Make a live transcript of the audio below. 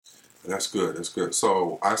That's good. That's good.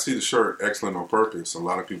 So I see the shirt, excellent on purpose. A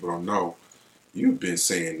lot of people don't know. You've been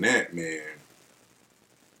saying that, man,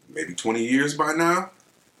 maybe 20 years by now.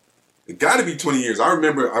 It got to be 20 years. I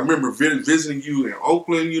remember visiting you in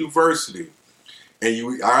Oakland University,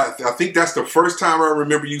 and I think that's the first time I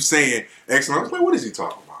remember you saying excellent. I was like, what is he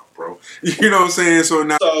talking about, bro? You know what I'm saying? So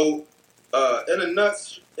now,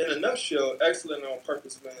 In a nutshell, excellent on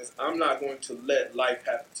purpose means I'm not going to let life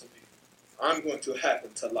happen to me. I'm going to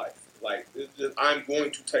happen to life. Like I'm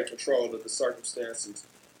going to take control of the circumstances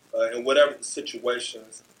and whatever the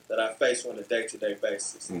situations that I face on a day-to-day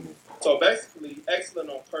basis. mm-hmm. So basically, excellent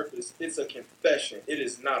on purpose is a confession. It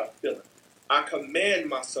is not a feeling. I command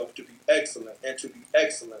myself to be excellent and to be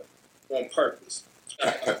excellent on purpose.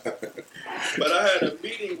 But I had a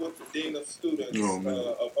meeting with the dean of students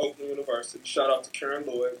of Oakland University. Shout out to Karen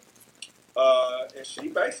Lloyd. And she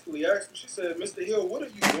basically asked me, she said, Mr. Hill, what are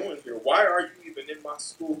you doing here? Why are you even in my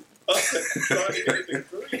school? Trying to get a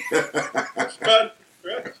degree. Trying to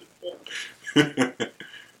graduate.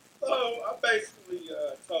 So I basically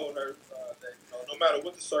told her that no matter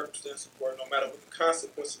what the circumstances were, no matter what the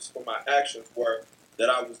consequences for my actions were, that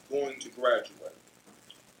I was going to graduate.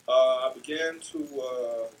 I began to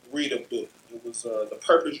read a book. It was The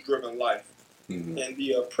Purpose-Driven Life. Mm-hmm. And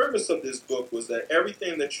the premise of this book was that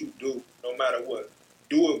everything that you do, no matter what,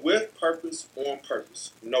 do it with purpose, on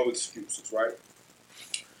purpose. No excuses, right?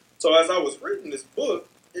 So as I was reading this book,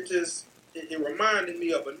 it reminded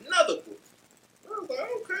me of another book. I was like,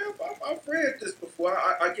 okay, I've read this before.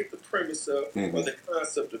 I get the premise of, or the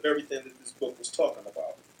concept of everything that this book was talking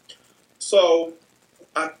about. So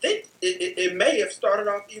I think it may have started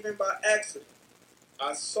off even by accident.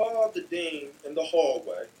 I saw the dean in the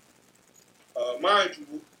hallway. Mind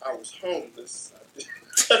you, I was homeless.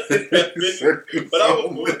 But I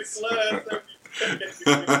was going to class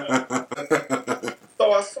every day.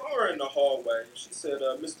 So I saw her in the hallway, and she said,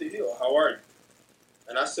 Mr. Hill, how are you?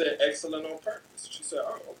 And I said, excellent on purpose. She said,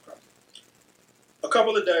 oh, okay. A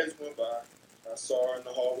couple of days went by. I saw her in the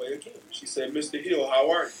hallway again. She said, Mr. Hill, how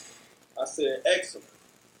are you? I said, excellent.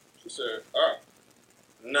 She said, oh,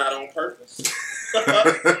 not on purpose.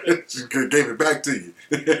 She gave it back to you.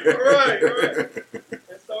 Right.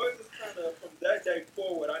 And so it just kind of, from that day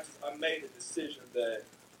forward, I made a decision that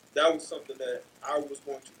was something that I was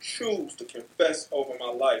going to choose to confess over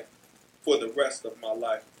my life for the rest of my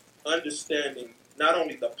life. Understanding not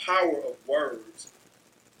only the power of words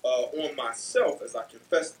on myself as I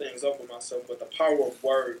confess things over myself, but the power of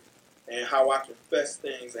word and how I confess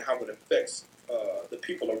things and how it affects the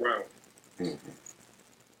people around me. Mm-hmm.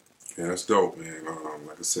 Yeah, that's dope, man.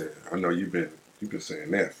 Like I said, I know you've been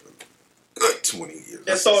saying that for a good 20 years.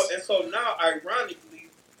 And so now, ironically,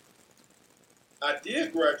 I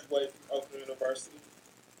did graduate from Oakland University,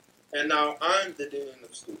 and now I'm the dean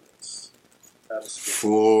of students at a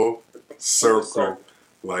school. Full circle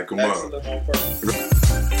like a mother. Excellent on purpose.